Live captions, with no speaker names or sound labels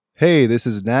Hey, this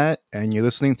is Nat, and you're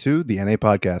listening to the NA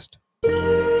Podcast.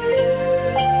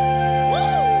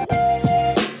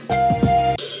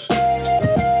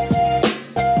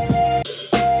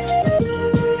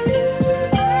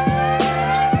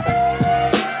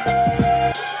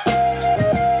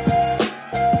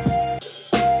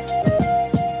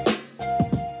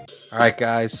 All right,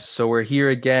 guys. So we're here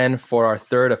again for our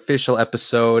third official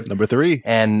episode. Number 3.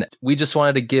 And we just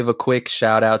wanted to give a quick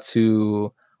shout out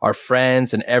to our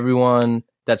friends and everyone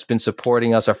that's been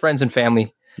supporting us, our friends and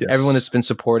family, everyone that's been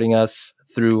supporting us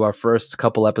through our first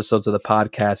couple episodes of the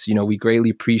podcast. You know, we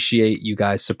greatly appreciate you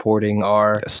guys supporting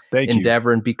our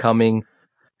endeavor in becoming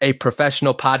a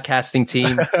professional podcasting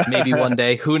team. Maybe one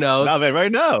day, who knows? No, man,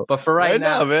 right now. But for right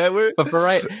now, man, but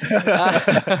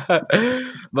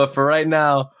for right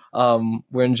now,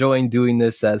 we're enjoying doing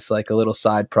this as like a little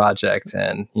side project,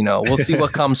 and you know, we'll see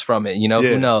what comes from it. You know,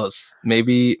 who knows?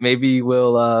 Maybe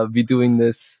we'll be doing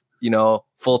this, you know,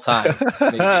 full time.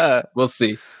 We'll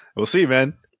see. We'll see,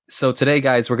 man. So today,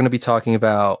 guys, we're going to be talking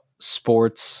about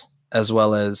sports as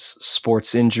well as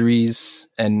sports injuries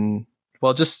and,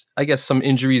 well, just I guess some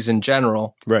injuries in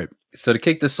general. Right. So to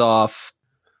kick this off,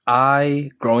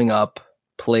 I, growing up,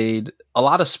 played a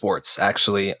lot of sports.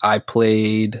 Actually, I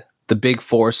played the big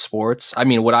four sports. I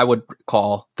mean, what I would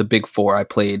call the big four. I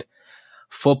played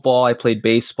football, I played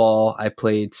baseball, I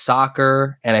played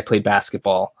soccer, and I played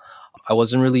basketball. I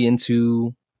wasn't really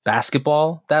into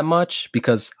basketball that much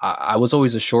because I was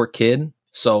always a short kid.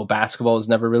 So basketball was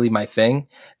never really my thing.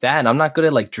 That, and I'm not good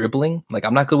at like dribbling. Like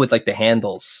I'm not good with like the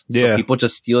handles. So people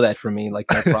just steal that from me. Like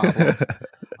no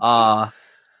problem.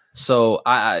 So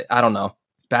I don't know.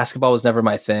 Basketball was never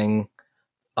my thing.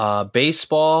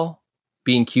 Baseball,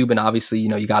 being Cuban, obviously, you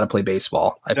know, you got to play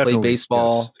baseball. I played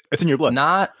baseball. Yes. It's in your blood.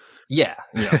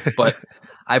 But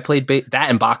I played that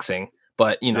and boxing.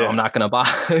 But, you know, I'm not going to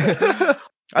box.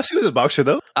 I see you as a boxer,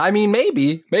 though. I mean,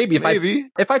 maybe.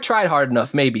 If I tried hard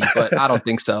enough, maybe. But I don't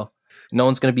think so. No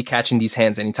one's going to be catching these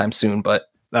hands anytime soon. But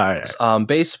all right.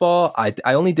 Baseball, I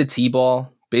only did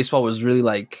T-ball. Baseball was really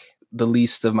like the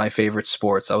least of my favorite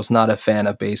sports. I was not a fan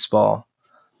of baseball.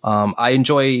 I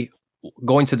enjoy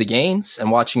going to the games and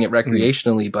watching it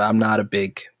recreationally, but I'm not a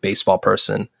big baseball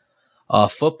person.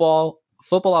 Football,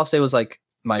 I'll say, was like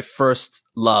my first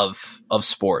love of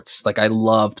sports. Like I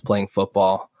loved playing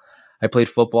football. I played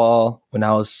football when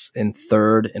I was in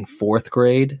 3rd and 4th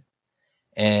grade,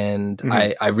 and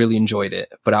I really enjoyed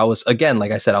it. But I was, again,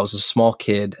 like I said, I was a small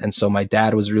kid, and so my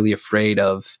dad was really afraid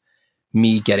of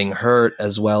me getting hurt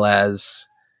as well as,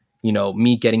 you know,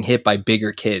 me getting hit by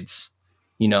bigger kids,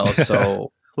 you know,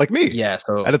 so... Like me. Yeah.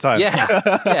 So at a time.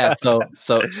 Yeah. So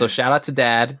shout out to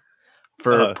Dad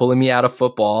for pulling me out of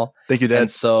football. Thank you, Dad.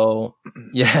 And so,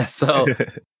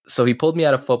 so he pulled me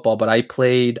out of football, but I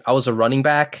was a running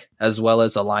back as well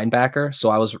as a linebacker. So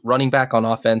I was running back on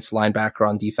offense, linebacker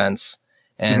on defense.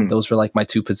 And those were like my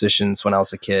 2 positions when I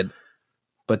was a kid.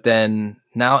 But then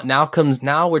now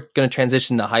we're going to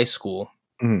transition to high school.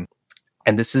 And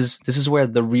this is where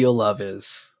the real love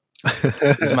is.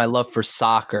 This is my love for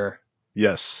soccer.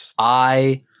 Yes.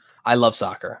 I love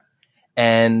soccer.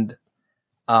 And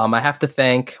I have to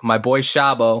thank my boy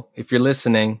Shabo. If you're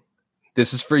listening,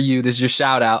 this is for you. This is your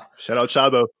shout out. Shout out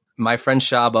Shabo. My friend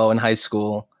Shabo in high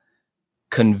school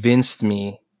convinced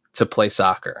me to play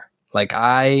soccer. Like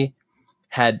I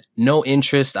had no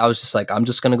interest. I was just like, I'm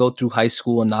just going to go through high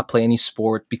school and not play any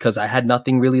sport because I had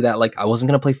nothing really that, like, I wasn't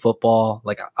going to play football.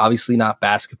 Like obviously not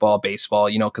basketball, baseball,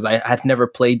 you know, because I had never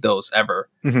played those ever.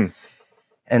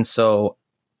 And so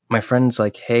my friend's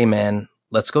like, hey, man,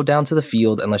 let's go down to the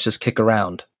field and let's just kick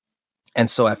around. And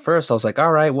so at first I was like,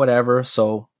 all right, whatever.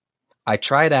 So I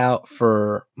tried out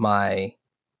for my,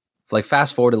 like,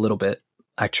 fast forward a little bit.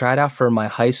 I tried out for my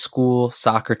high school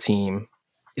soccer team.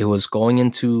 It was going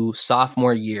into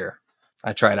sophomore year.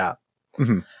 I tried out.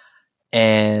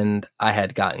 And I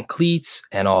had gotten cleats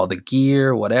and all the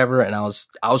gear, whatever. And I was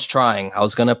trying. I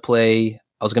was going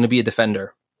to be a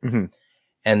defender.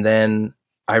 And then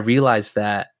I realized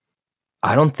that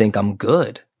I don't think I'm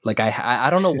good. Like I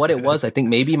don't know what it was. I think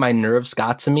maybe my nerves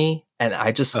got to me and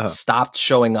I just stopped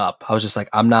showing up. I was just like,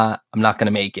 I'm not going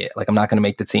to make it. Like I'm not going to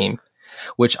make the team,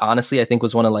 which honestly, I think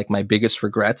was one of like my biggest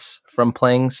regrets from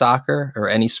playing soccer or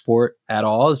any sport at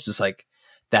all. Is just like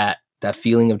that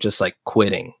feeling of just like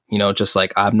quitting, you know, just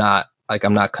like, I'm not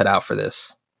cut out for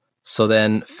this. So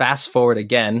then fast forward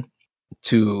again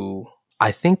to,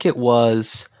 I think it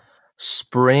was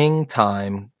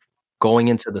springtime going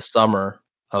into the summer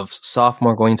of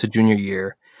sophomore going into junior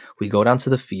year. We go down to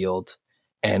the field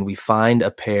and we find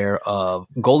a pair of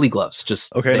goalie gloves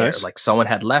just there. Nice. Like someone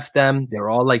had left them. They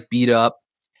were all like beat up.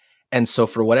 And so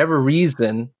for whatever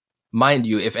reason, mind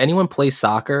you, if anyone plays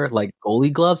soccer, like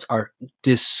goalie gloves are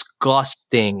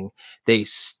disgusting. They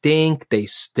stink.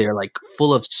 They're like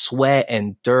full of sweat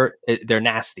and dirt. They're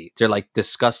nasty. They're like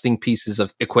disgusting pieces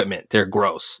of equipment. They're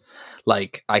gross.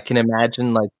 Like I can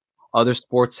imagine like other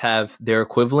sports have their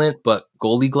equivalent, but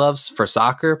goalie gloves for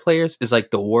soccer players is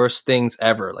like the worst things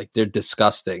ever. Like they're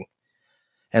disgusting.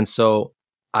 And so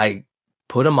I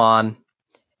put them on,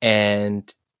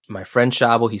 and my friend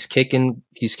Shabo, he's kicking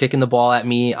the ball at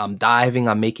me. I'm diving,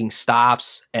 I'm making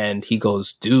stops, and he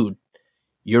goes, "Dude,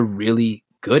 you're really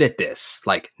good at this,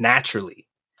 like naturally.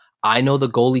 I know the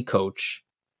goalie coach.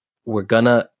 I'm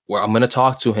gonna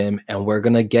talk to him, and we're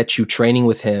gonna get you training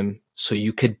with him so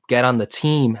you could get on the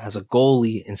team as a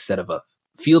goalie instead of a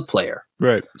field player."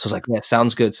 Right. So I was like, "Yeah,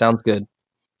 sounds good.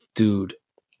 Dude,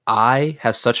 I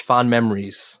have such fond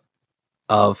memories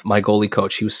of my goalie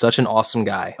coach. He was such an awesome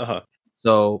guy. Uh-huh.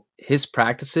 So his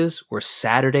practices were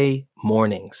Saturday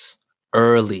mornings,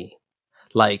 early.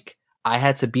 Like I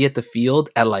had to be at the field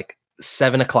at like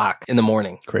 7:00 in the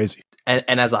morning. Crazy. And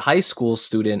as a high school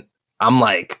student, I'm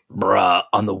like, bruh,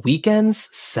 on the weekends,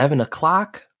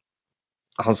 7:00?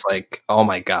 I was like, oh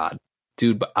my God,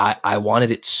 dude, but I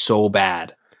wanted it so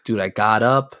bad. Dude, I got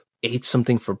up, ate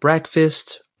something for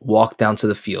breakfast, walked down to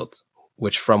the field,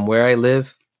 which from where I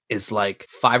live is like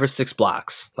 5 or 6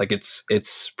 blocks. Like it's a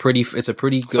pretty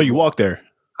good. So you walked there?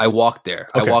 I walked there.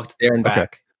 Okay. I walked there and Okay.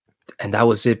 back. And that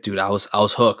was it, dude. I was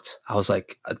hooked. I was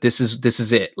like, this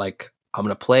is it. Like I'm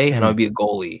going to play and I'm going to be a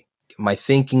goalie. My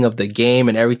thinking of the game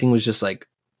and everything was just like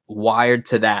wired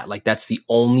to that. Like that's the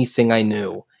only thing I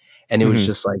knew. And it was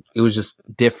just like, it was just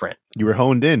different. You were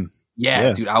honed in.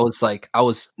 Yeah, dude. I was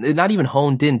not even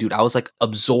honed in, dude. I was like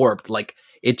absorbed. Like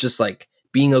it just like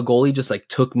being a goalie just like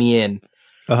took me in.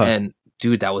 Uh-huh. And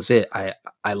dude, that was it.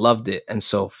 I loved it. And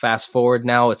so fast forward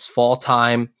now, it's fall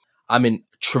time. I'm in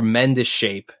tremendous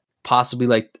shape, possibly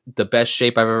like the best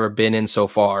shape I've ever been in so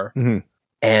far. Mm-hmm.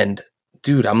 And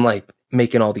dude, I'm like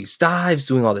making all these dives,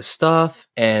 doing all this stuff.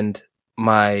 And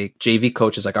my JV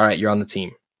coach is like, all right, you're on the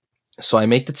team. So I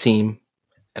make the team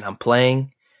and I'm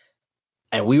playing,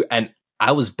 and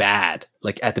I was bad.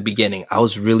 Like at the beginning, I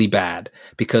was really bad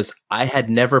because I had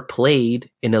never played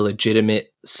in a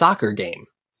legitimate soccer game.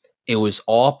 It was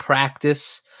all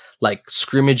practice, like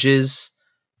scrimmages,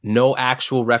 no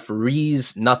actual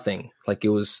referees, nothing. Like it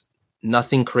was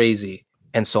nothing crazy.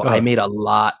 And so I made a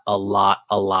lot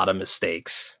of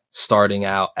mistakes starting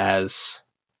out as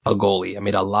a goalie. I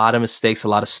made a lot of mistakes, a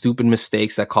lot of stupid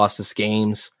mistakes that cost us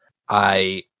games.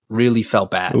 I really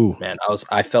felt bad, man.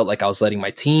 I felt like I was letting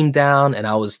my team down and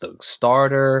I was the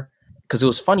starter. Because it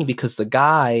was funny because the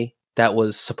guy that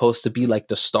was supposed to be like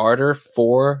the starter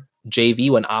for JV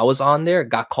when I was on there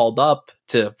got called up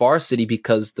to varsity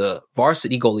because the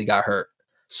varsity goalie got hurt.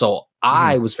 So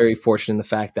I was very fortunate in the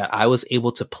fact that I was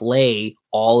able to play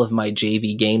all of my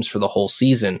JV games for the whole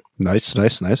season. Nice.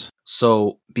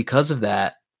 So because of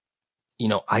that,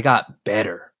 I got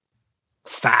better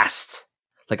fast.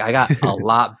 Like I got a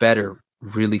lot better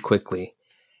really quickly.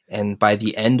 And by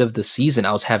the end of the season,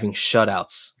 I was having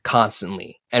shutouts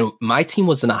constantly. And my team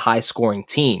wasn't a high scoring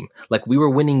team. Like we were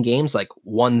winning games like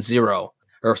 1-0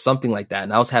 or something like that.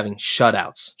 And I was having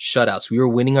shutouts. We were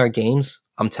winning our games.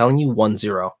 I'm telling you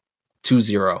 1-0,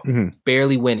 2-0,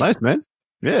 barely winning. Nice, man.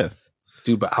 Yeah.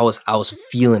 Dude, but I was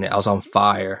feeling it. I was on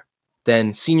fire.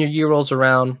 Then senior year rolls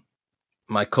around.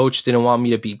 My coach didn't want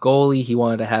me to be goalie. He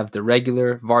wanted to have the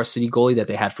regular varsity goalie that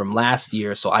they had from last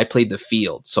year. So I played the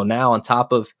field. So now on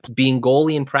top of being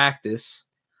goalie in practice,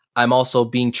 I'm also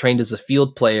being trained as a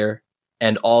field player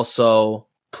and also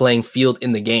playing field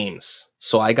in the games.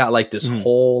 So I got like this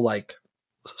whole like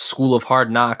school of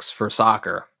hard knocks for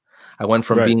soccer. I went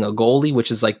from being a goalie, which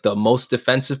is like the most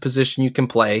defensive position you can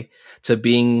play, to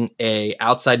being a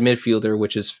outside midfielder,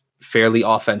 which is fairly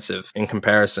offensive in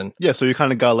comparison. Yeah, so you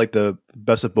kind of got like the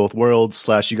best of both worlds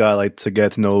 / you got like to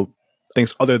get to know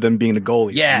things other than being the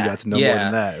goalie. Yeah, you got to know more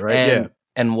than that, right?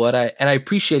 And I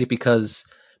appreciate it because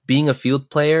being a field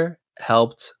player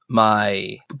helped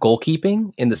my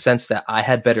goalkeeping in the sense that I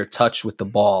had better touch with the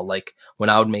ball. Like when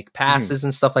I would make passes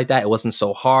and stuff like that, it wasn't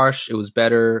so harsh. It was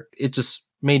better. It just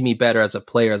made me better as a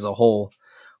player as a whole,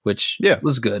 which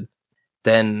was good.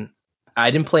 Then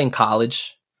I didn't play in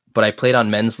college, but I played on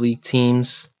men's league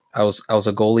teams. I was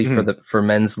a goalie for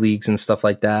men's leagues and stuff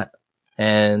like that.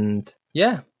 And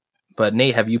yeah, but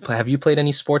Nate, have you played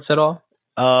any sports at all?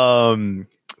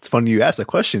 It's funny you asked that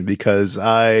question because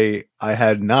I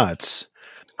had not.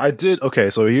 I did.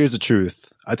 Okay, so here's the truth.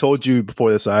 I told you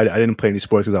before this, I didn't play any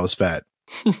sports because I was fat.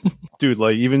 Dude,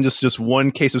 like even just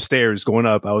one case of stairs going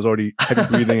up, I was already heavy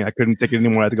breathing. I couldn't take it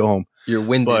anymore. I had to go home. You're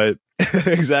winded. But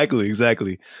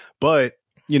Exactly. But,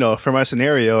 for my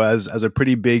scenario, as a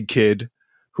pretty big kid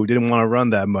who didn't want to run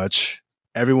that much,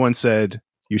 everyone said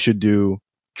you should do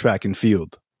track and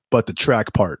field. But the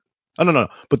track part. Oh, no.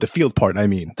 But the field part, I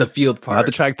mean. The field part. Not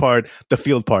the track part, the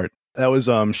field part. That was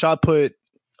shot put,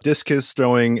 discus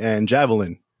throwing, and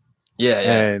javelin. Yeah.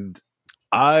 And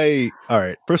all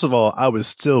right, first of all, I was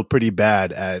still pretty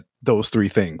bad at those three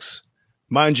things.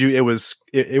 Mind you, it was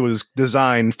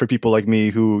designed for people like me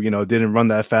who, didn't run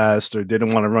that fast or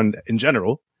didn't want to run in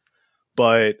general.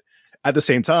 But at the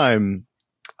same time,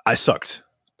 I sucked.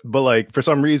 But like, for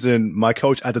some reason, my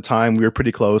coach at the time, we were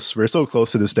pretty close. We're so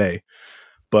close to this day.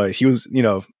 But he was,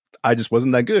 I just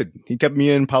wasn't that good. He kept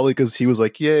me in probably because he was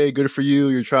like, "Yay, good for you.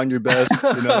 You're trying your best."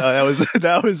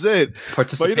 That was it.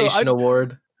 Participation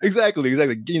award. Exactly.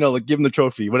 Like, give him the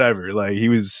trophy, whatever. Like he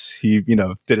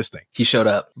did his thing. He showed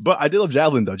up. But I did love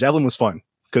javelin though. Javelin was fun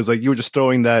because like you were just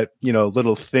throwing that,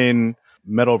 little thin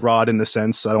metal rod in the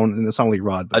sense. It's not really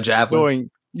rod, but a javelin.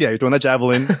 You're throwing that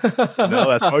javelin,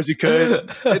 as far as you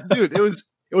could. Dude, it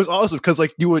was awesome because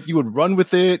like you would run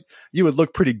with it. You would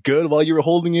look pretty good while you were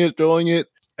holding it, throwing it.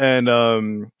 And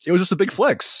it was just a big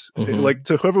flex. Like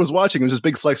to whoever was watching, it was just a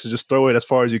big flex to just throw it as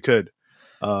far as you could.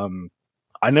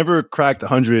 I never cracked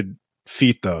 100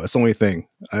 feet though. That's the only thing.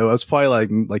 I was probably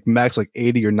like max like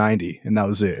 80 or 90, and that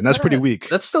was it. And that's pretty weak.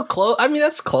 That's still close. I mean,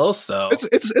 that's close though.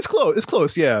 It's close. It's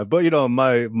close, yeah. But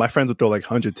my friends would throw like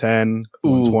 110,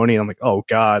 120, and I'm like, oh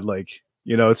god, like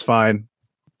it's fine.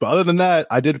 But other than that,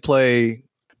 I did play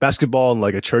basketball in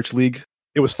like a church league.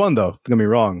 It was fun though. Don't get me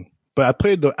wrong. But I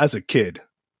played as a kid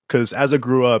because as I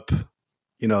grew up,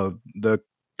 the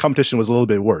competition was a little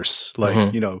bit worse.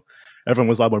 Like everyone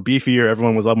was a lot more beefier.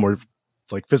 Everyone was a lot more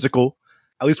like physical.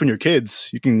 At least when you're kids,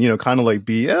 you can, kind of like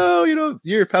be,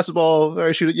 you're pass the ball, all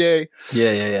right, shoot it, yay.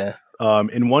 Yeah.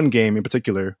 In one game in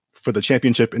particular, for the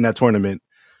championship in that tournament,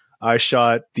 I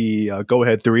shot the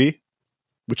go-ahead three,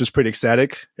 which was pretty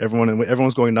ecstatic.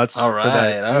 Everyone's going nuts. All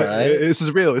right. This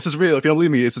is real. If you don't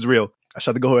believe me, this is real. I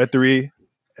shot the go-ahead three.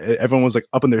 Everyone was like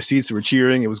up in their seats. They were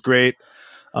cheering. It was great.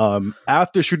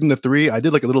 After shooting the three, I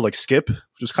did like a little like skip,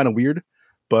 which was kind of weird.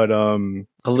 But a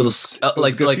little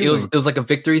it was like a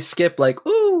victory skip, like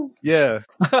ooh, yeah.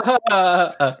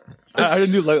 I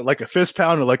didn't do like a fist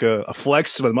pound or like a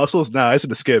flex with muscles. Nah, I just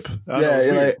did a skip.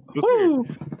 Yeah, woo.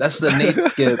 That's the Nate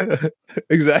skip.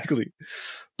 Exactly.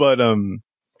 But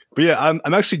yeah,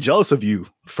 I'm actually jealous of you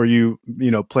for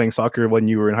playing soccer when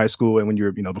you were in high school and when you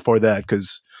were before that,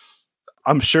 because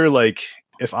I'm sure like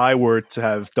if I were to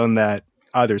have done that,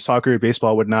 either soccer,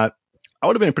 baseball, whatnot, I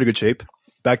would have been in pretty good shape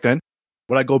back then.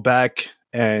 Would I go back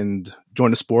and join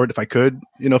the sport if I could,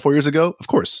 4 years ago? Of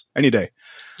course, any day.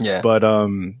 Yeah. But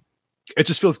it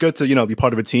just feels good to, be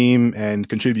part of a team and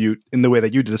contribute in the way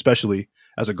that you did, especially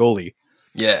as a goalie.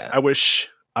 Yeah. I wish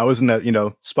I was in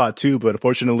that, spot too, but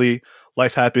unfortunately,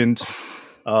 life happened.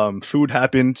 Food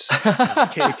happened.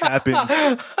 Cake happened.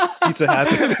 Pizza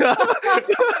happened.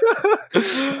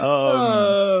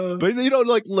 But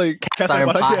like cast iron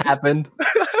pot happened.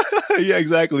 Yeah,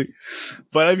 exactly.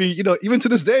 But I mean, even to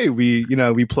this day,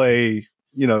 we play.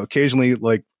 Occasionally,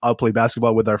 like I'll play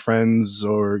basketball with our friends,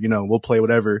 or we'll play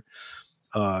whatever.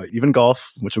 Even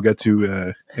golf, which we'll get to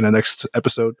in the next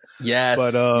episode. Yes.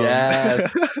 But,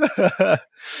 yes.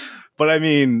 But I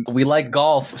mean, we like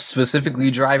golf,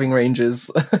 specifically driving ranges.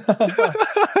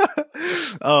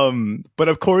 But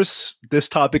of course, this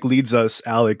topic leads us,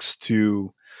 Alex,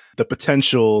 to the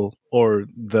potential or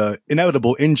the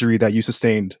inevitable injury that you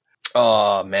sustained.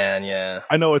 Oh man, yeah.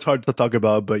 I know it's hard to talk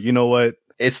about, but you know what?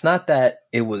 It's not that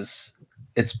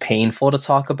it's painful to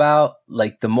talk about.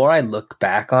 Like the more I look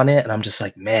back on it, and I'm just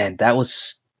like, man, that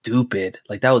was stupid.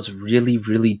 Like that was really,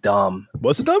 really dumb.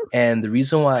 Was it dumb? And the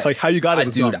reason why, like how you got it,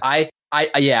 was dude, dumb. I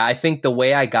think the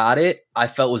way I got it, I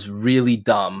felt was really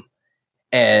dumb,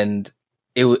 and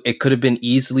it could have been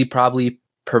easily probably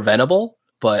preventable,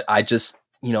 but I just,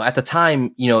 at the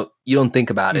time, you don't think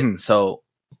about it. So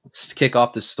let's kick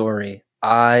off the story.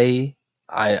 I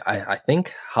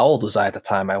think, how old was I at the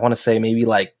time? I want to say maybe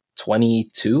like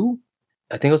 22.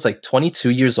 I think it was like 22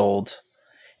 years old,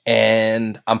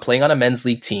 and I'm playing on a men's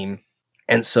league team.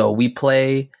 And so we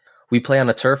play on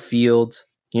a turf field,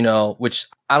 which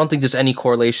I don't think there's any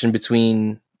correlation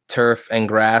between turf and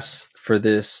grass for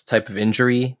this type of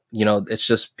injury. It's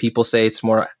just people say it's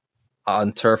more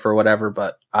on turf or whatever,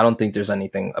 but I don't think there's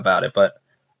anything about it. But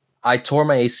I tore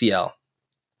my ACL.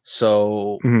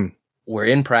 So we're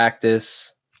in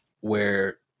practice,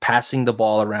 we're passing the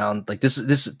ball around. Like this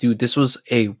was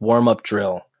a warm-up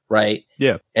drill, right?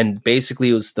 Yeah. And basically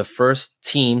it was the first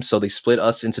team. So they split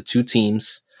us into two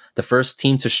teams. The first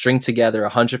team to string together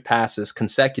 100 passes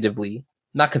consecutively,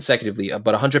 not consecutively,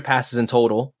 but 100 passes in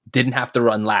total, didn't have to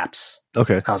run laps.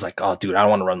 Okay. I was like, oh, dude, I don't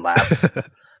want to run laps.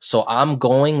 So I'm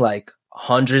going like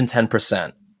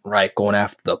 110%, right? Going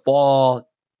after the ball,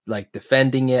 like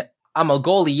defending it. I'm a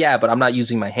goalie, yeah, but I'm not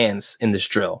using my hands in this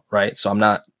drill, right? So I'm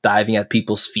not diving at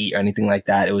people's feet or anything like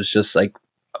that. It was just like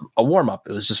a warm up.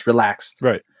 It was just relaxed.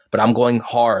 Right. But I'm going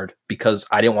hard because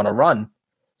I didn't want to run.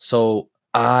 So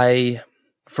I,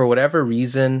 for whatever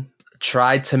reason,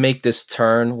 tried to make this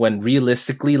turn when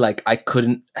realistically, like I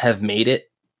couldn't have made it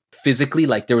physically.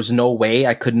 Like there was no way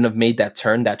I couldn't have made that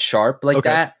turn that sharp like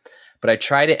that. But I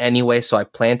tried it anyway. So I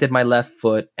planted my left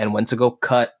foot and went to go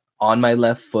cut on my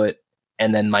left foot.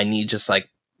 And then my knee just like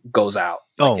goes out.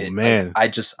 Man. Like,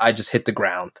 I just hit the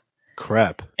ground.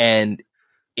 Crap. And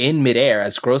in midair,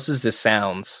 as gross as this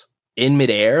sounds, in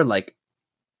midair, like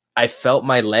I felt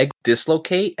my leg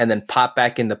dislocate and then pop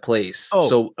back into place.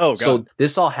 So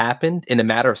this all happened in a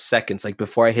matter of seconds, like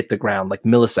before I hit the ground, like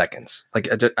milliseconds. Like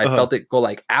I felt it go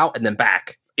like out and then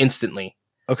back instantly.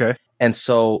 Okay. And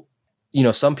so, you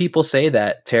know, some people say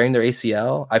that tearing their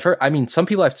ACL, some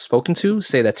people I've spoken to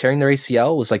say that tearing their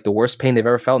ACL was like the worst pain they've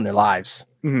ever felt in their lives.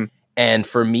 Mm-hmm. And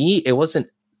for me, it wasn't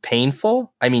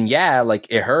painful. I mean, yeah, like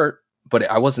it hurt, but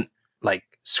I wasn't like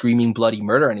screaming bloody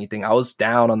murder or anything. I was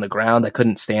down on the ground. I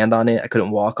couldn't stand on it. I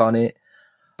couldn't walk on it.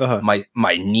 My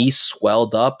knee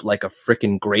swelled up like a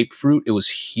freaking grapefruit. It was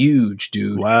huge,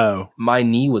 dude. Wow. My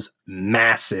knee was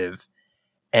massive.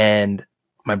 And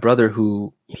my brother,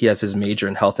 who he has his major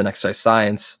in health and exercise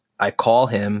science, I call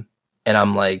him and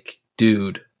I'm like,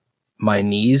 dude, my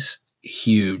knee's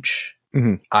huge.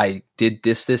 Mm-hmm. I did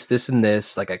this, and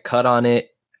this. Like I cut on it.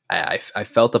 I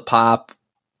felt the pop.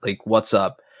 Like, what's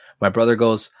up? My brother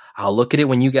goes, I'll look at it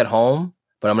when you get home,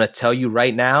 but I'm going to tell you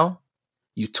right now,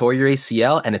 you tore your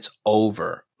ACL and it's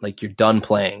over. Like you're done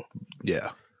playing. Yeah.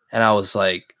 And I was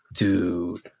like,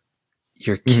 dude,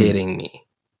 you're kidding me.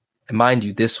 And mind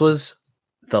you, this was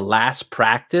the last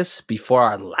practice before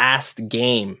our last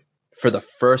game for the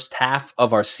first half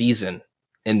of our season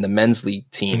in the men's league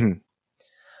team. Mm-hmm.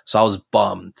 So I was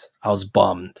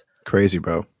bummed. Crazy,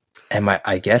 bro. And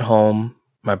I get home,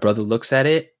 my brother looks at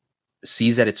it,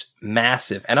 sees that it's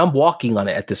massive, and I'm walking on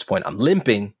it at this point. I'm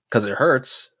limping because it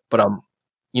hurts, but I'm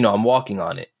walking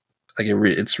on it. Like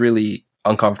it's really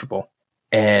uncomfortable.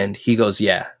 And he goes,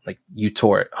 yeah, like you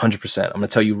tore it 100%. I'm going to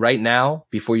tell you right now,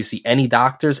 before you see any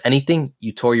doctors, anything,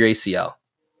 you tore your ACL.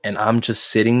 And I'm just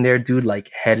sitting there, dude, like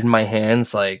head in my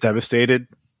hands, like devastated,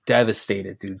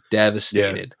 dude,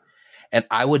 devastated. Yeah. And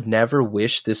I would never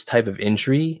wish this type of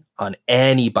injury on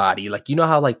anybody. Like, you know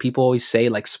how like people always say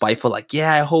like spiteful, like,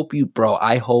 yeah, I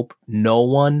hope no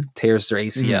one tears their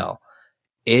ACL.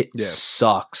 It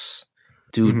sucks.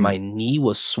 Dude, my knee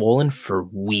was swollen for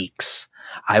weeks.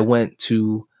 I went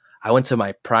to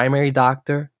my primary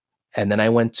doctor, and then I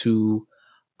went to,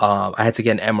 I had to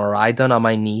get an MRI done on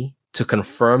my knee to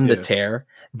confirm the tear.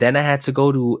 Then I had to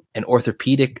go to an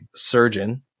orthopedic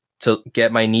surgeon to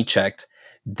get my knee checked.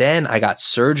 Then I got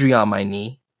surgery on my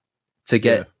knee to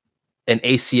get an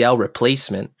ACL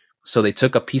replacement. So they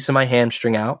took a piece of my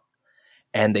hamstring out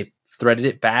and they threaded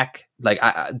it back. Like,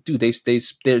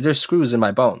 there's screws in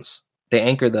my bones. They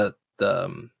anchor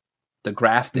the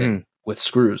graft in with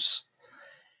screws,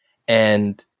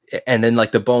 and then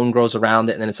like the bone grows around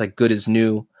it, and then it's like good as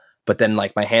new. But then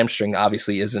like my hamstring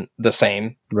obviously isn't the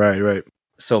same. Right.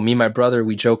 So me and my brother,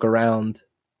 we joke around.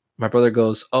 My brother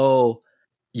goes, "Oh,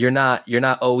 you're not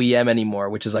OEM anymore,"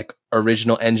 which is like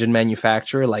original engine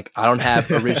manufacturer. Like I don't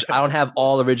have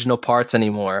all original parts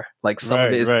anymore. Like some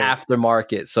of it is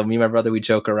aftermarket. So me and my brother, we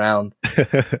joke around.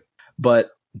 But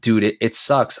dude, it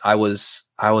sucks. I was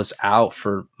out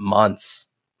for months.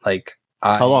 Like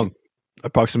how long?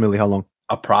 Approximately how long?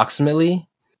 Approximately,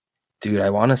 dude,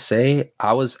 I want to say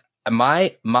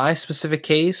my specific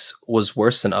case was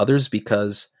worse than others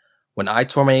because when I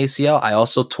tore my ACL, I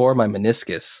also tore my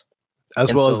meniscus.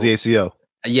 As well as the ACL.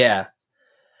 Yeah.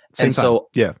 Same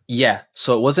time. Yeah.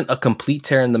 So it wasn't a complete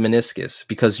tear in the meniscus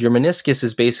because your meniscus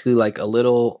is basically like a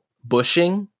little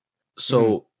bushing.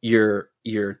 So your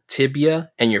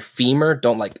tibia and your femur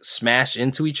don't like smash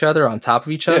into each other on top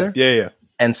of each other. Yeah.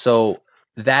 And so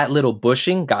that little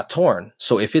bushing got torn.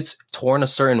 So if it's torn a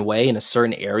certain way in a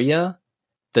certain area,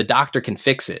 the doctor can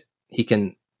fix it. He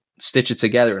can stitch it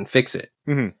together and fix it.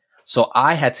 Mm-hmm. So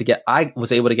I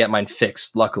was able to get mine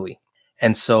fixed, luckily.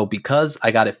 And so because I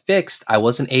got it fixed, I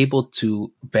wasn't able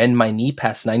to bend my knee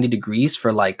past 90 degrees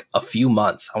for like a few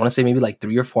months. I want to say maybe like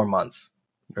 3 or 4 months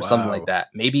or something like that.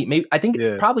 Maybe I think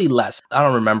probably less. I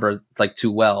don't remember like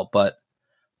too well, but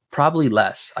probably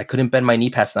less. I couldn't bend my knee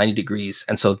past 90 degrees.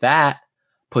 And so that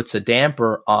puts a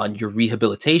damper on your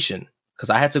rehabilitation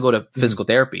because I had to go to physical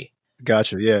therapy.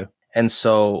 Gotcha. Yeah. And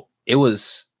so it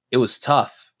was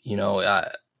tough. You know,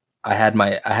 I had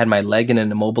my leg in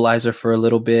an immobilizer for a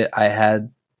little bit. I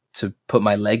had to put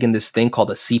my leg in this thing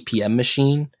called a CPM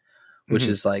machine, which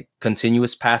is like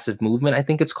continuous passive movement, I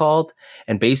think it's called.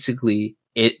 And basically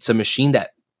it's a machine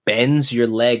that bends your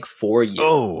leg for you.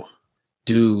 Oh,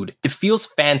 dude, it feels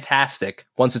fantastic.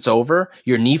 Once it's over,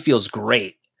 your knee feels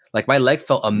great. Like my leg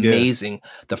felt amazing. Yeah.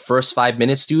 The first 5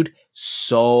 minutes, dude,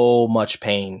 so much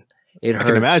pain. It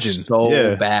hurt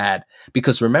so bad.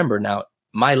 Because remember now,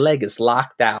 my leg is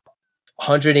locked out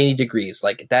 180 degrees.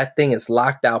 Like that thing is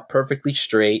locked out perfectly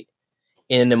straight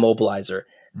in an immobilizer.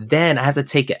 Then I have to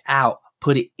take it out,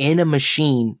 put it in a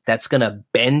machine that's going to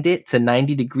bend it to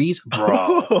 90 degrees.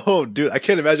 Bro. Oh, dude, I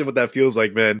can't imagine what that feels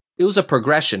like, man. It was a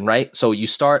progression, right? So you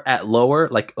start at lower,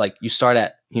 like you start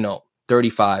at,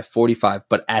 35, 45.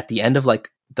 But at the end of like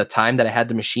the time that I had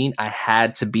the machine, I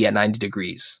had to be at 90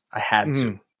 degrees. I had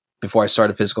to before I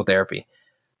started physical therapy.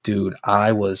 Dude,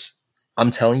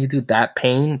 I'm telling you, dude, that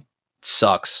pain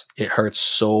sucks. It hurts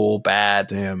so bad.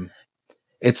 Damn.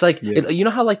 It's like, you know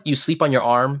how like you sleep on your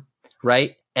arm,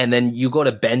 right? And then you go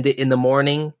to bend it in the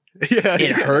morning. Yeah.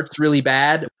 It hurts really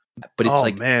bad, but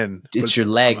it's man, it's your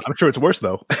leg. I'm sure it's worse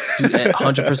though. Dude,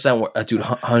 100%, dude,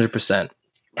 100%.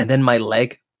 And then my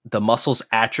leg, the muscles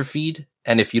atrophied.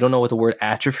 And if you don't know what the word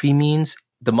atrophy means,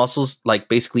 the muscles like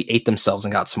basically ate themselves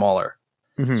and got smaller.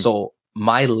 Mm-hmm. So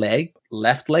my leg,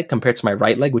 left leg compared to my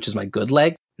right leg, which is my good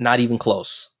leg, not even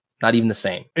close. Not even the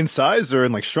same. In size or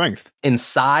in like strength? In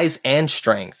size and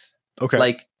strength. Okay.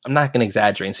 Like I'm not going to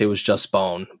exaggerate and say it was just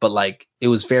bone, but like it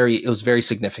was very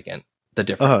significant, the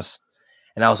difference.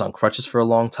 And I was on crutches for a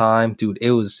long time. Dude,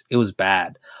 it was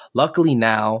bad. Luckily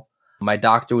now, my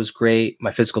doctor was great. My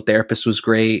physical therapist was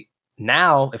great.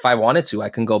 Now, if I wanted to, I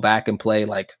can go back and play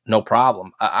like no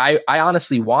problem. I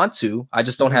honestly want to. I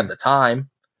just don't have the time.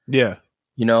 Yeah.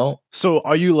 So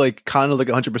are you like kind of like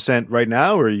 100% right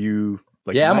now, or are you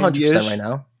like I'm 100% right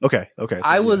now. Okay.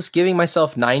 I was giving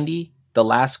myself 90 the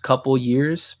last couple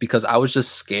years because I was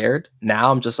just scared.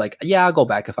 Now I'm just like, yeah, I'll go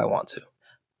back if I want to.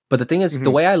 But the thing is,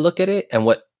 the way I look at it and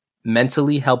what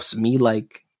mentally helps me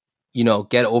like,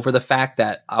 get over the fact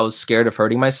that I was scared of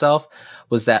hurting myself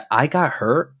was that I got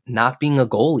hurt not being a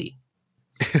goalie.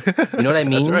 You know what I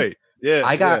mean? That's right.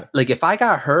 Yeah. like if I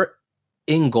got hurt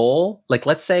in goal, like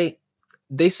let's say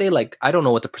they say like, I don't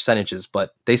know what the percentage is,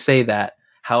 but they say that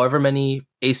however many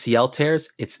ACL tears,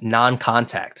 it's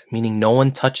non-contact, meaning no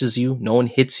one touches you, no one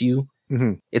hits you.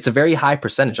 Mm-hmm. It's a very high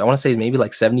percentage. I want to say maybe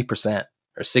like 70%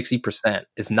 or 60%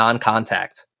 is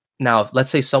non-contact. Now, if,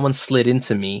 let's say someone slid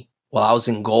into me while I was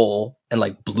in goal and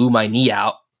like blew my knee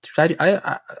out,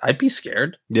 I'd be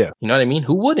scared. Yeah. You know what I mean?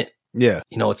 Who wouldn't? Yeah.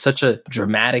 It's such a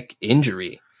dramatic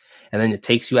injury. And then it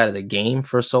takes you out of the game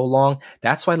for so long.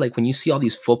 That's why, like, when you see all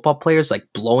these football players, like,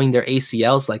 blowing their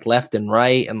ACLs, like, left and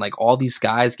right, and, like, all these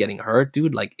guys getting hurt,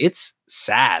 dude, like, it's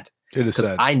sad. It is sad.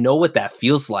 Because I know what that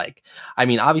feels like. I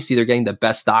mean, obviously, they're getting the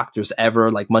best doctors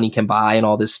ever, like, money can buy and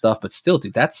all this stuff. But still,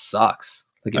 dude, that sucks.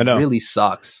 Like, it really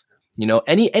sucks.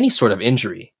 Any sort of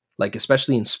injury, like,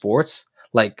 especially in sports.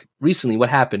 Like, recently, what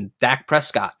happened? Dak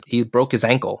Prescott, he broke his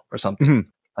ankle or something. Mm-hmm.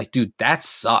 Like, dude, that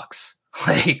sucks.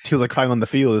 Like he was like crying on the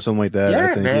field or something like that. Yeah,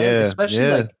 I think. man.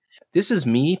 Especially like this is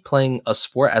me playing a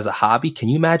sport as a hobby. Can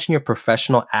you imagine you're a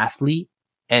professional athlete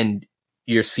and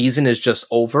your season is just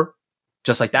over,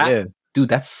 just like that? Yeah. Dude,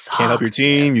 that sucks. Can't help your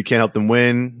team. Man. You can't help them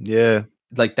win. Yeah.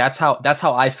 Like that's how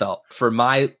I felt for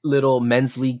my little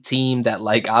men's league team that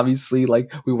like obviously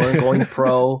like we weren't going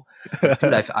pro.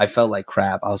 Dude, I felt like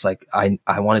crap. I was like,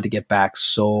 I wanted to get back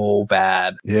so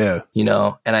bad. Yeah.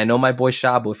 And I know my boy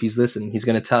Shabu, if he's listening, he's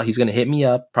going to hit me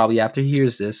up probably after he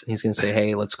hears this. And he's going to say,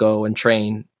 hey, let's go and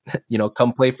train,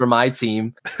 come play for my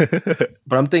team.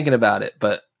 But I'm thinking about it,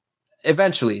 but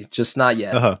eventually, just not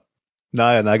yet. No,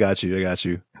 I got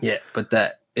you. Yeah. But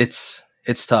it's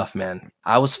tough, man.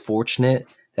 I was fortunate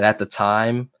that at the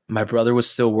time my brother was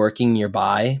still working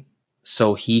nearby.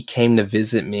 So he came to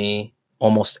visit me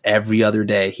almost every other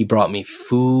day. He brought me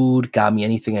food, got me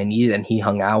anything I needed, and he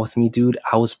hung out with me, dude.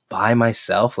 I was by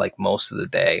myself like most of the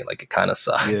day. Like it kind of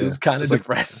sucked. Yeah. It was kind of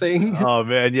depressing. Like, oh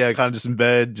man, yeah, kind of just in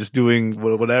bed, just doing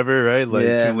whatever, right? Like,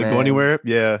 can't go anywhere.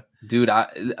 Yeah, dude.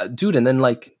 And then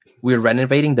like we were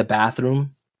renovating the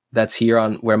bathroom that's here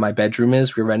on where my bedroom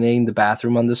is. We're renovating the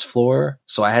bathroom on this floor,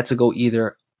 so I had to go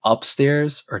either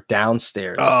upstairs or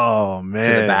downstairs. Oh man,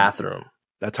 to the bathroom.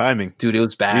 That timing. Dude, it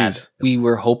was bad. Jeez. We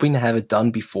were hoping to have it done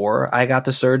before I got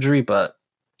the surgery, but,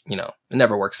 it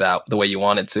never works out the way you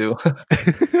want it to.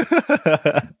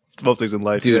 It's most things in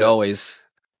life. Dude, always.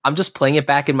 I'm just playing it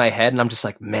back in my head, and I'm just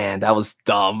like, man, that was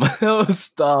dumb. That was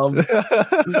dumb.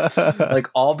 Like,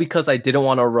 all because I didn't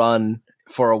want to run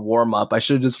for a warm up. I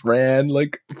should have just ran.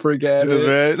 Like, forget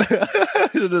it.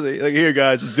 Like, here,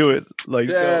 guys, just do it. Like,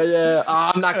 yeah.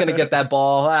 Oh, I'm not gonna get that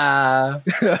ball.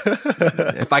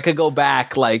 If I could go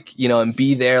back, like, you know, and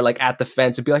be there, like, at the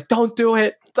fence, and be like, don't do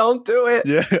it.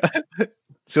 Yeah.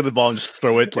 See the ball and just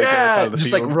throw it. Like, yeah, just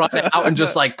field. like run it out and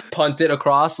just like punt it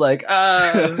across. Like,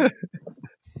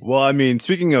 Well, I mean,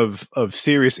 speaking of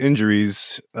serious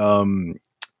injuries,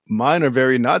 mine are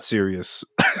very not serious.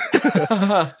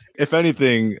 If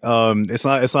anything, it's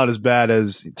not as bad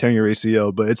as tearing your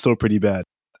ACL, but it's still pretty bad.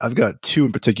 I've got two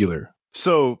in particular.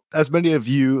 So, as many of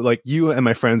you, like you and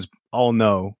my friends, all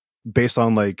know, based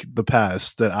on like the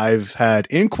past, that I've had,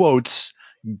 in quotes,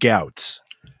 gout.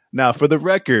 Now, for the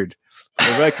record,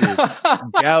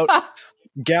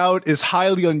 gout is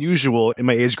highly unusual in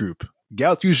my age group.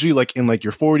 Gout's usually like in like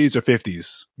your 40s or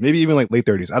 50s, maybe even like late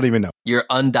 30s. I don't even know. Your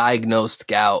undiagnosed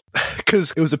gout.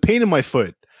 Because it was a pain in my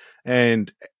foot. And,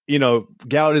 you know,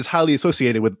 gout is highly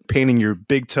associated with pain in your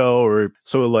big toe, or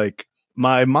so like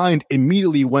my mind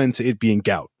immediately went to it being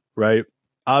gout, right?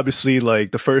 Obviously,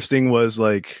 like the first thing was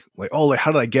like, oh, like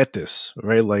how did I get this,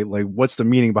 right? Like what's the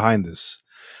meaning behind this?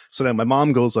 So then my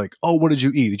mom goes like, oh, what did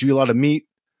you eat? Did you eat a lot of meat?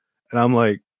 And I'm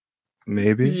like,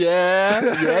 maybe. Yeah,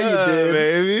 you did.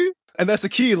 Maybe. And that's the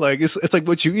key. Like it's like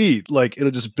what you eat. Like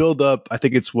it'll just build up. I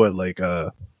think it's what, like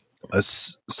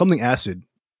something acid.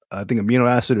 I think amino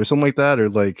acid or something like that, or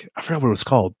like I forgot what it was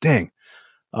called. Dang.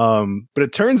 But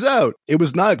it turns out it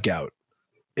was not gout.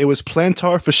 It was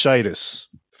plantar fasciitis,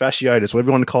 whatever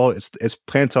you want to call it. It's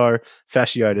plantar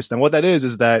fasciitis. Now what that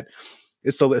is that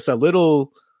it's a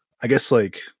little, I guess,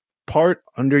 like part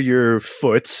under your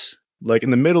foot, like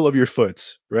in the middle of your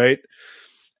foot, right?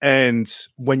 And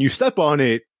when you step on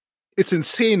it, it's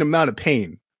insane amount of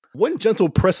pain. One gentle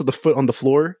press of the foot on the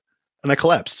floor, and I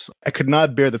collapsed. I could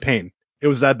not bear the pain. It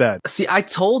was that bad. See, I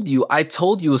told you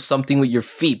it was something with your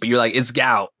feet, but you're like, it's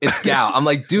gout. I'm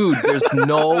like, dude, there's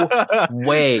no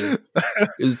way.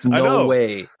 There's no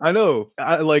way. I know.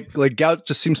 Like gout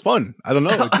just seems fun. I don't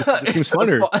know. It just seems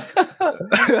funner.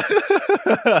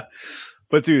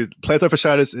 But dude, plantar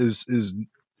fasciitis is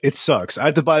it sucks. I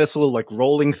had to buy this little like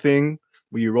rolling thing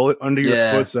where you roll it under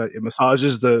your foot so that it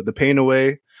massages the pain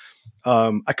away.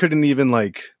 I couldn't even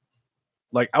like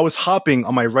I was hopping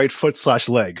on my right foot /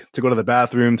 leg to go to the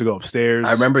bathroom, to go upstairs.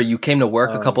 I remember you came to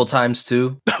work a couple times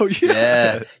too. Oh yeah.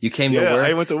 Yeah. You came to work.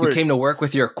 I went to work. You came to work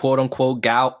with your quote unquote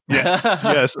gout. Yes.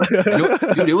 Yes.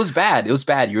 Dude, it was bad. It was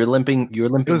bad. You were limping It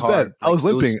was hard. bad. I was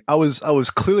limping. I was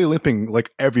clearly limping like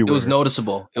everywhere. It was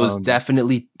noticeable. It was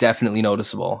definitely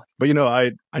noticeable. But you know,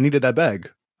 I needed that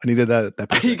bag. I needed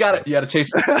that you gotta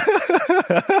chase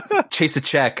chase a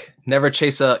check. Never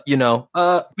chase a,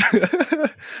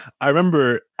 I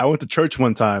remember I went to church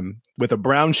one time with a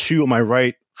brown shoe on my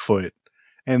right foot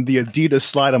and the Adidas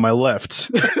slide on my left.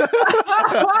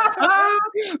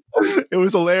 It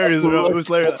was hilarious, bro. It was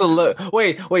hilarious.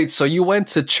 Wait. So you went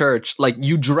to church, like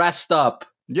you dressed up?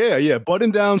 Yeah.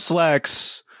 Button down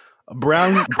slacks,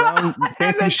 brown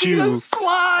fancy shoe,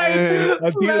 slide.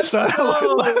 Adidas slide.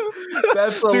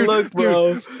 That's a look,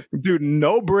 bro. Dude,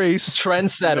 no brace,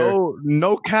 trendsetter,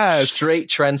 no cast, straight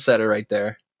trendsetter right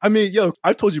there. I mean,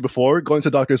 I've told you before, going to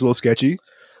the doctor is a little sketchy.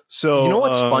 So you know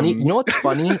what's funny? You know what's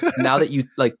funny? Now that you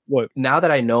like, what? Now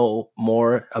that I know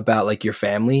more about like your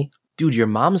family, dude, your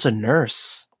mom's a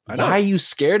nurse. Why are you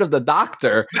scared of the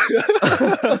doctor?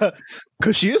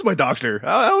 Because she is my doctor.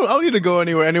 I don't need to go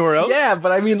anywhere else. Yeah,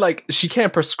 but I mean, like, she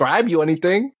can't prescribe you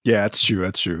anything. Yeah, that's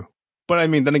true. But I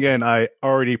mean, then again, I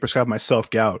already prescribed myself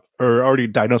gout, or already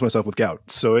diagnosed myself with gout.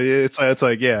 So it's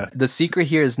like, yeah. The secret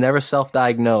here is never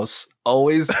self-diagnose.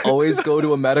 Always go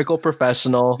to a medical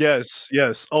professional.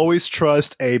 Yes. Always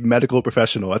trust a medical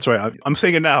professional. That's right. I'm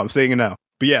saying it now.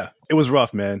 But yeah, it was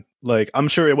rough, man. Like, I'm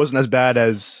sure it wasn't as bad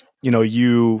as,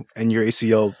 you and your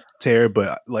ACL tear,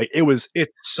 but like it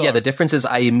sucked. Yeah, the difference is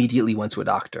I immediately went to a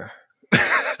doctor.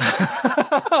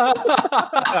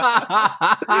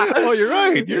 Oh, you're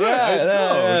right.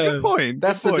 Good point.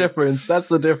 That's the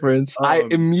difference. I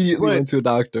immediately went to a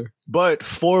doctor. But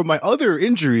for my other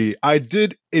injury, I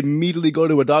did immediately go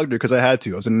to a doctor because I had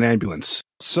to. I was in an ambulance.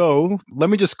 So let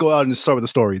me just go out and start with the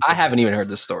story. I haven't even heard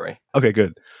this story. Okay,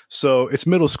 good. So it's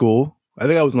middle school. I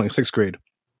think I was in like 6th grade.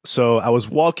 So I was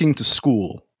walking to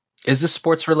school. Is this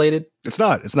sports related? It's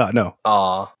not. No.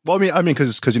 Aw. Well, I mean,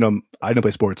 because I didn't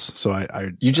play sports, so I.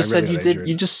 You just said you did. Injured.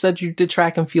 You just said you did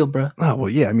track and field, bro. Oh well,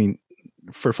 yeah. I mean,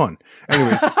 for fun.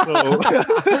 Anyways,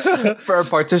 so for a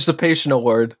participation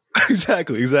award.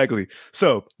 Exactly.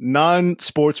 So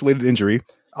non-sports related injury.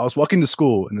 I was walking to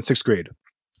school in the 6th grade,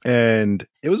 and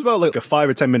it was about like a 5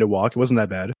 or 10 minute walk. It wasn't that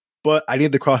bad, but I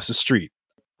needed to cross the street.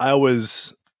 I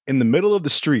was in the middle of the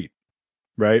street,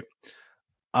 right?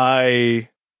 I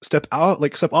step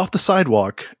off the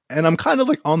sidewalk, and I'm kind of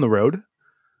like on the road.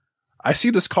 I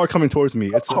see this car coming towards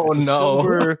me. It's a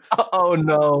silver,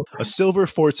 a silver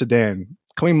Ford sedan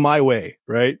coming my way,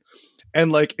 right?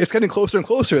 And like it's getting closer and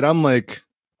closer, and I'm like,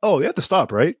 oh, they have to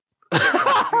stop, right?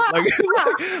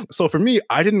 So for me,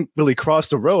 I didn't really cross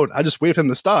the road. I just waited for him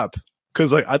to stop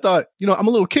because like I thought, I'm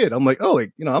a little kid. I'm like, oh,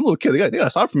 like I'm a little kid. They gotta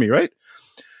stop for me, right?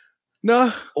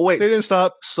 Nah, wait, they didn't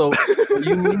stop. So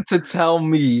you mean to tell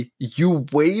me you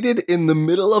waited in the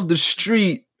middle of the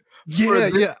street for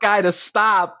this guy to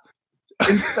stop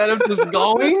instead of just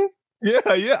going? Yeah.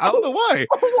 I don't know why.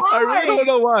 I really don't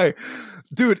know why.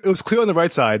 Dude, it was clear on the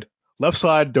right side. Left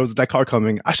side, there was that car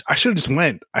coming. I should have just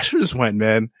went.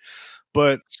 Man.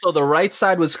 But so the right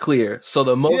side was clear. So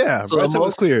the most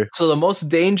was clear. So the most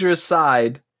dangerous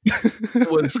side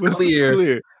was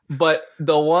clear. But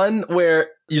the one where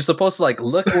you're supposed to like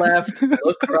look left,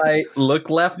 look right, look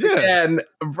left again,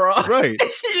 bro. Right.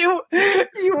 You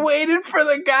waited for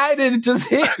the guy to just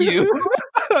hit you.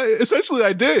 Essentially,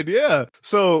 I did. Yeah.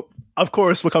 So of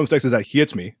course, what comes next is that he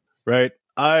hits me. Right.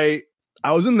 I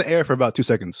was in the air for about 2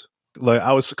 seconds. Like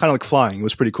I was kind of like flying. It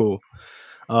was pretty cool.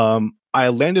 I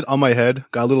landed on my head.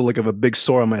 Got a little like of a big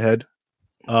sore on my head.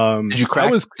 Did you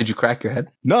crack your head?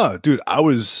 No, dude. I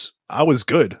was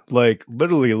good. Like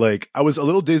literally, like I was a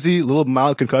little dizzy, a little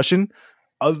mild concussion.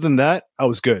 Other than that, I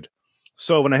was good.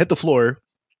 So when I hit the floor,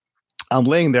 I'm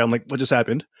laying there. I'm like, what just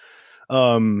happened?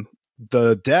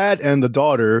 The dad and the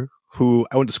daughter who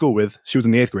I went to school with, she was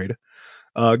in the 8th grade,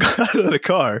 got out of the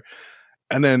car.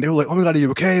 And then they were like, oh my God, are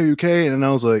you okay? Are you okay? And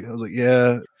I was like,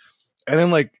 yeah. And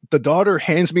then like the daughter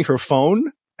hands me her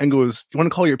phone and goes, you want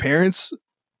to call your parents?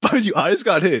 But I just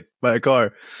got hit by a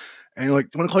car. And you're like,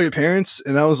 you want to call your parents?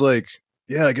 And I was like,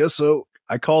 yeah, I guess so.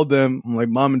 I called them. I'm like,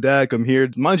 Mom and Dad, come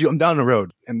here. Mind you, I'm down the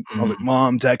road. And I was like,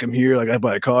 Mom, Dad, come here. Like I got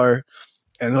by a car.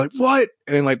 And they're like, what?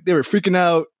 And like they were freaking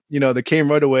out. They came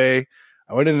right away.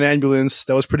 I went in an ambulance.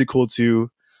 That was pretty cool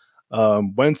too.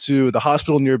 Went to the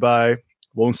hospital nearby.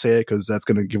 Won't say it because that's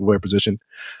going to give away our position.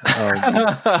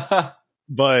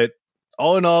 But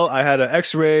all in all, I had an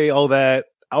x-ray, all that.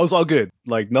 I was all good.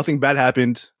 Like nothing bad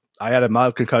happened. I had a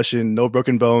mild concussion, no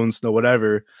broken bones, no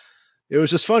whatever. It was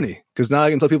just funny because now I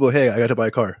can tell people, hey, I got hit by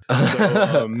a car.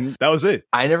 So, that was it.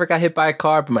 I never got hit by a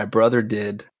car, but my brother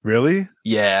did. Really?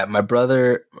 Yeah, my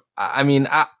brother. I mean,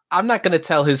 I'm not going to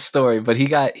tell his story, but he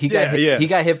got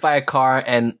hit by a car,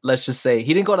 and let's just say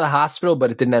he didn't go to the hospital,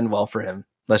 but it didn't end well for him.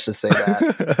 Let's just say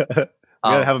that. You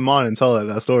gotta have him on and tell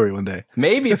that story one day.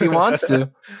 Maybe if he wants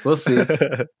to. We'll see.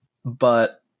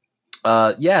 But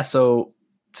so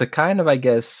to kind of, I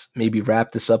guess, maybe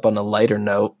wrap this up on a lighter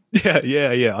note.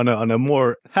 Yeah. On a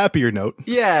more happier note.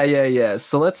 Yeah.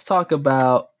 So let's talk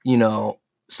about,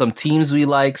 some teams we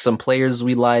like, some players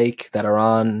we like that are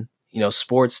on,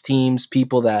 sports teams,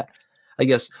 people that I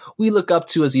guess we look up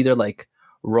to as either like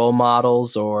role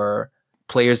models or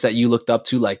players that you looked up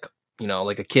to, like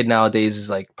a kid nowadays is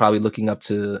like probably looking up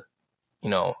to,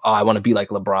 I want to be like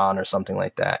LeBron or something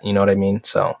like that. You know what I mean?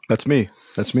 So that's me.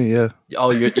 Yeah.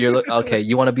 Oh, you're okay.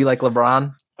 You want to be like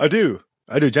LeBron? I do.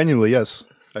 Genuinely. Yes,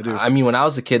 I do. I mean, when I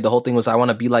was a kid, the whole thing was I want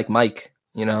to be like Mike.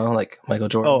 Like Michael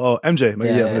Jordan. Oh, MJ.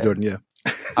 Michael Jordan. Yeah.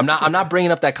 I'm not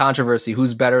bringing up that controversy.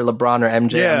 Who's better, LeBron or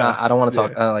MJ? Yeah. I don't want to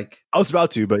talk. I was about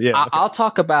to, but yeah. I'll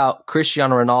talk about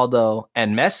Cristiano Ronaldo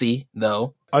and Messi,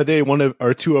 though. Are they one of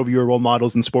or two of your role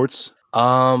models in sports?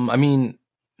 I mean,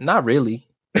 not really.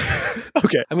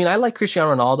 Okay. I mean, I like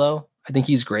Cristiano Ronaldo. I think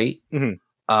he's great.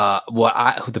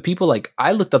 Mm-hmm. The people like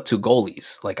I looked up to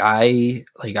goalies. Like I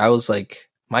was like,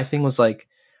 my thing was like,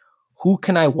 who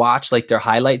can I watch like their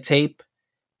highlight tape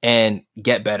and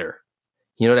get better?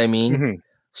 You know what I mean? Mm-hmm.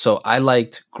 So I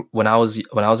liked when I was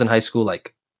in high school,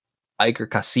 like Iker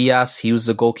Casillas. He was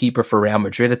the goalkeeper for Real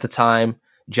Madrid at the time.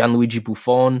 Gianluigi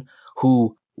Buffon,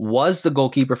 who was the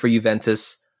goalkeeper for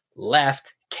Juventus,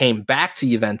 left, came back to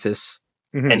Juventus,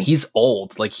 and he's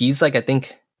old. Like he's like, I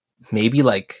think maybe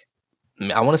like,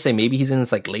 I want to say maybe he's in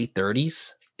his like late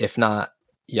 30s, if not,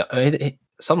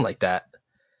 something like that.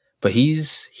 But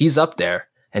he's up there,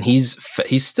 and he's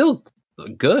still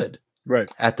good.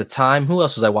 Right. At the time, who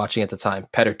else was I watching at the time?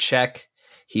 Petr Cech.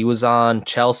 He was on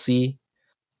Chelsea.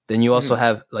 Then you also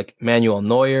have like Manuel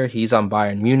Neuer. He's on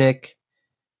Bayern Munich.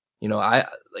 And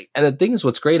the thing is,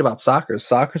 what's great about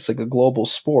soccer's like a global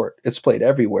sport. It's played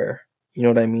everywhere. You know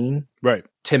what I mean? Right.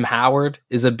 Tim Howard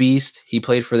is a beast. He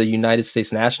played for the United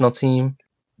States national team.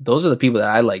 Those are the people that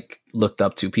I like looked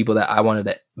up to, people that I wanted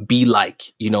to be like,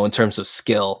 you know, in terms of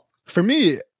skill? For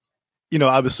me, you know,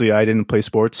 obviously I didn't play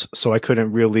sports, so I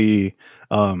couldn't really,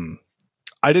 I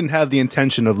didn't have the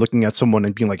intention of looking at someone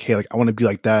and being like, hey, like I want to be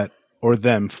like that or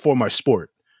them for my sport.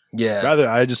 Yeah. Rather,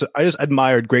 I just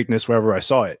admired greatness wherever I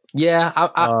saw it. Yeah,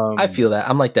 I feel that.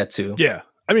 I'm like that too. Yeah.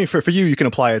 I mean, for you, you can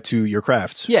apply it to your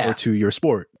craft or to your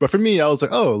sport. But for me, I was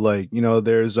like, oh, like, you know,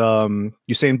 there's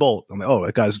Usain Bolt. I'm like, oh,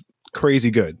 that guy's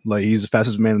crazy good. Like, he's the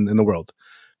fastest man in the world.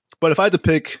 But if I had to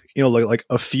pick, you know, like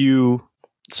a few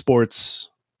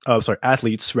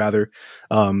athletes rather,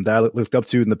 that I looked up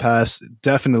to in the past,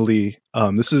 definitely,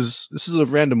 this is a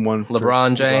random one.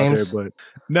 LeBron James. There, but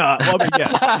nah, well, I mean,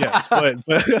 yes,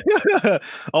 but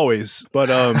always.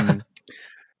 But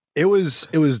it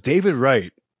was David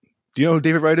Wright. Do you know who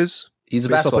David Wright is? He's a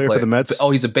basketball player for the Mets.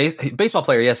 Oh, he's a baseball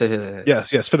player. Yes,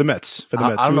 yes, for the Mets. For the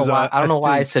Mets. I don't know why. I don't know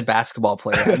why I said basketball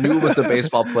player. I knew it was a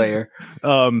baseball player.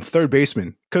 Third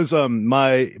baseman. Because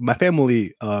my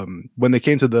family, when they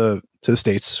came to the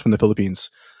States from the Philippines,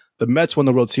 the Mets won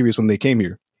the World Series when they came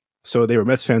here, so they were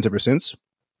Mets fans ever since.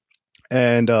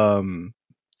 And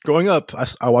growing up,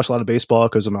 I watched a lot of baseball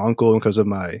because of my uncle and because of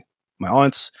my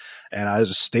aunts, and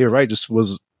David Wright just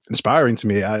was inspiring to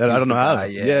me. I don't know how.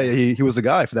 Yeah, he was the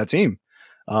guy for that team.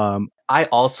 I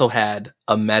also had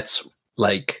a Mets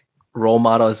like role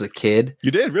model as a kid.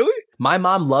 You did, really? My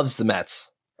mom loves the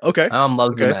Mets. Okay. My mom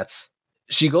loves the Mets.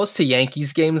 She goes to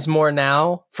Yankees games more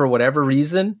now for whatever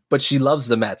reason, but she loves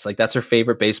the Mets. Like, that's her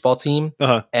favorite baseball team.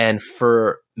 Uh-huh. And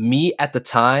for me at the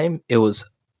time, it was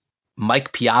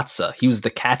Mike Piazza. He was the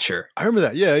catcher. I remember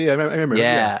that. Yeah, I remember.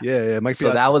 Yeah. Mike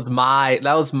so Piazza.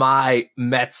 that was my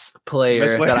Mets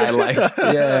player that I liked.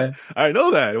 Yeah, I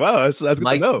know that. Wow, that's good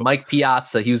to know. Mike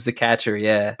Piazza. He was the catcher.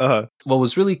 Yeah. Uh-huh. What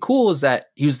was really cool is that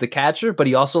he was the catcher, but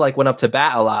he also like went up to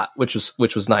bat a lot, which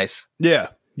was nice. Yeah,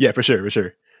 for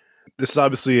sure. This is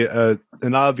obviously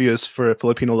an obvious for a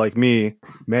Filipino like me,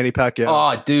 Manny Pacquiao.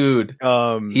 Oh, dude.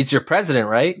 He's your president,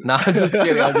 right? No, I'm just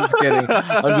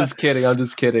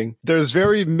kidding. There's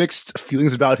very mixed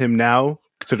feelings about him now,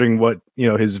 considering what, you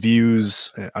know, his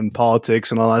views on politics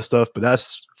and all that stuff, but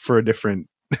that's for a different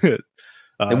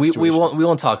and we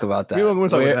won't talk about that. We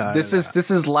won't talk about that.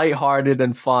 This is lighthearted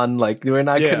and fun. Like, we're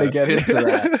not going to get into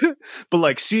that. But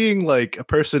like seeing like a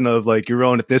person of like your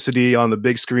own ethnicity on the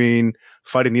big screen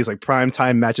fighting these like prime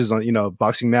time matches on, you know,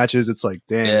 boxing matches, it's like,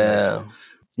 damn. Yeah.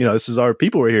 You know, this is our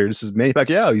people right here. This is Manny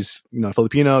Pacquiao. He's, you know,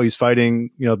 Filipino. He's fighting,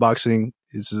 you know, boxing.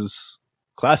 This is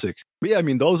classic. But yeah, I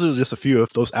mean, those are just a few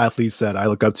of those athletes that I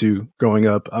look up to growing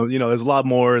up. You know, there's a lot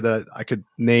more that I could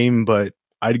name, but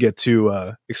I'd get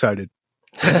too excited.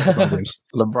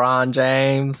 LeBron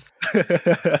James.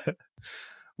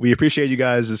 We appreciate you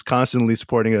guys just constantly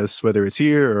supporting us, whether it's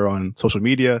here or on social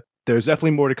media. There's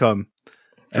definitely more to come.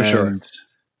 For sure.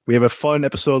 We have a fun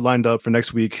episode lined up for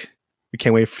next week. We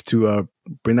can't wait to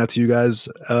bring that to you guys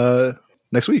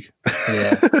next week.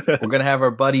 Yeah. We're going to have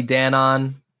our buddy Dan on,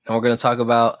 and we're going to talk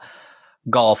about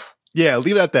golf. Yeah,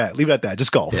 leave it at that.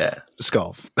 Just golf. Yeah. Just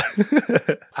golf.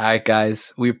 All right,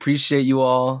 guys. We appreciate you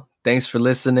all. Thanks for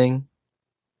listening.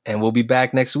 And we'll be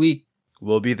back next week.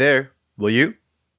 We'll be there. Will you?